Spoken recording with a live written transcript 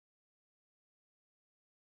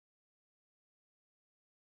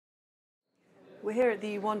We're here at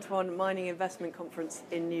the One-to-One Mining Investment Conference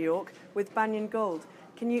in New York with Banyan Gold.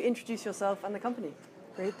 Can you introduce yourself and the company?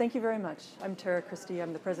 Great, thank you very much. I'm Christie.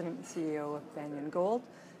 I'm the president and CEO of Banyan Gold.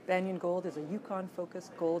 Banyan Gold is a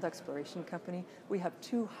Yukon-focused gold exploration company. We have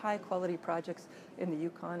two high-quality projects in the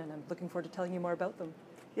Yukon, and I'm looking forward to telling you more about them.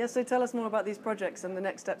 Yes, so tell us more about these projects and the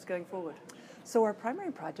next steps going forward. So our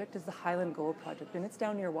primary project is the Highland Gold Project, and it's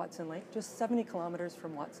down near Watson Lake, just 70 kilometers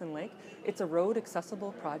from Watson Lake. It's a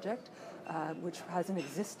road-accessible project, which has an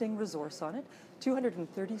existing resource on it,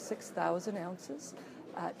 236,000 ounces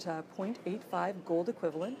at 0.85 gold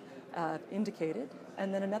equivalent indicated,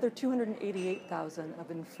 and then another 288,000 of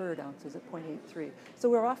inferred ounces at 0.83. So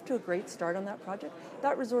we're off to a great start on that project.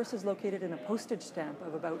 That resource is located in a postage stamp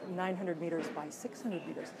of about 900 meters by 600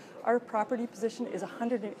 meters. Our property position is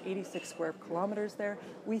 186 square kilometers there.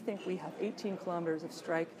 We think we have 18 kilometers of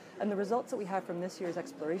strike, and the results that we have from this year's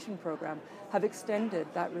exploration program have extended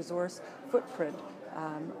that resource footprint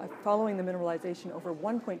following the mineralization over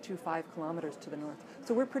 1.25 kilometers to the north.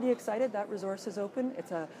 So we're pretty excited. That resource is open.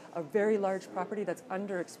 It's a very large property that's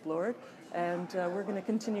underexplored, and we're going to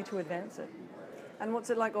continue to advance it. And what's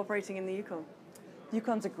it like operating in the Yukon?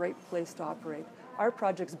 Yukon's a great place to operate. Our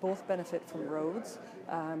projects both benefit from roads.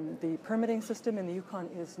 The permitting system in the Yukon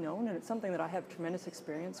is known, and it's something that I have tremendous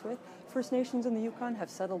experience with. First Nations in the Yukon have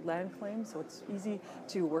settled land claims, so it's easy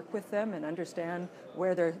to work with them and understand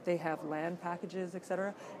where they have land packages,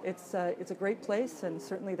 etc. It's a great place, and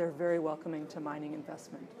certainly they're very welcoming to mining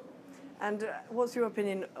investment. And what's your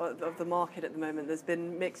opinion of the market at the moment? There's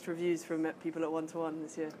been mixed reviews from people at One-to-One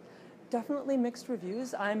this year. Definitely mixed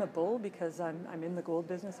reviews. I'm a bull because I'm in the gold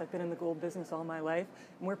business. I've been in the gold business all my life,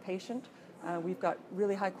 and we're patient. We've got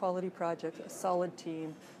really high quality projects, a solid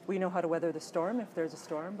team. We know how to weather the storm if there's a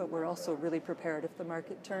storm, but we're also really prepared if the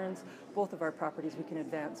market turns. Both of our properties we can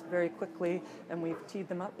advance very quickly, and we've teed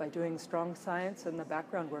them up by doing strong science and the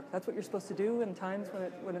background work. That's what you're supposed to do in times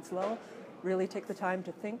when it's low. Really take the time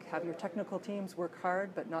to think, have your technical teams work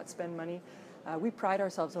hard but not spend money. We pride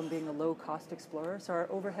ourselves on being a low-cost explorer, so our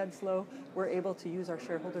overhead's low. We're able to use our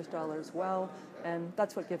shareholders' dollars well, and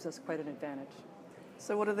that's what gives us quite an advantage.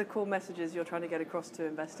 So what are the core messages you're trying to get across to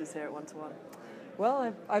investors here at One-to-One?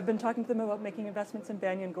 Well, I've been talking to them about making investments in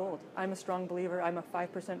Banyan Gold. I'm a strong believer. I'm a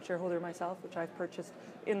 5% shareholder myself, which I've purchased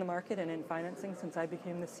in the market and in financing since I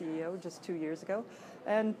became the CEO just 2 years ago.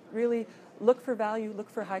 And really look for value, look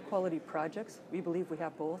for high-quality projects. We believe we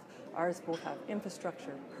have both. Ours both have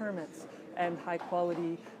infrastructure, permits, and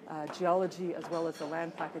high-quality geology, as well as the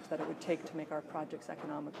land package that it would take to make our projects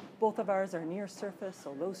economic. Both of ours are near surface,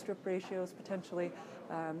 so low strip ratios potentially.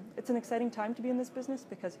 It's an exciting time to be in this business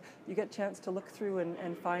because you get a chance to look through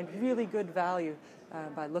and find really good value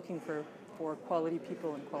by looking for quality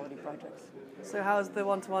people and quality projects. So how has the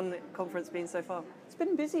One-to-One conference been so far? It's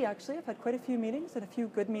been busy, actually. I've had quite a few meetings and a few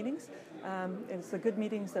good meetings. It's the good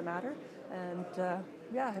meetings that matter. And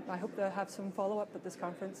yeah, I hope to have some follow-up at this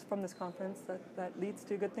conference, from this conference that leads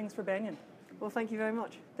to good things for Banyan. Well, thank you very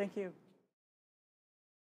much. Thank you.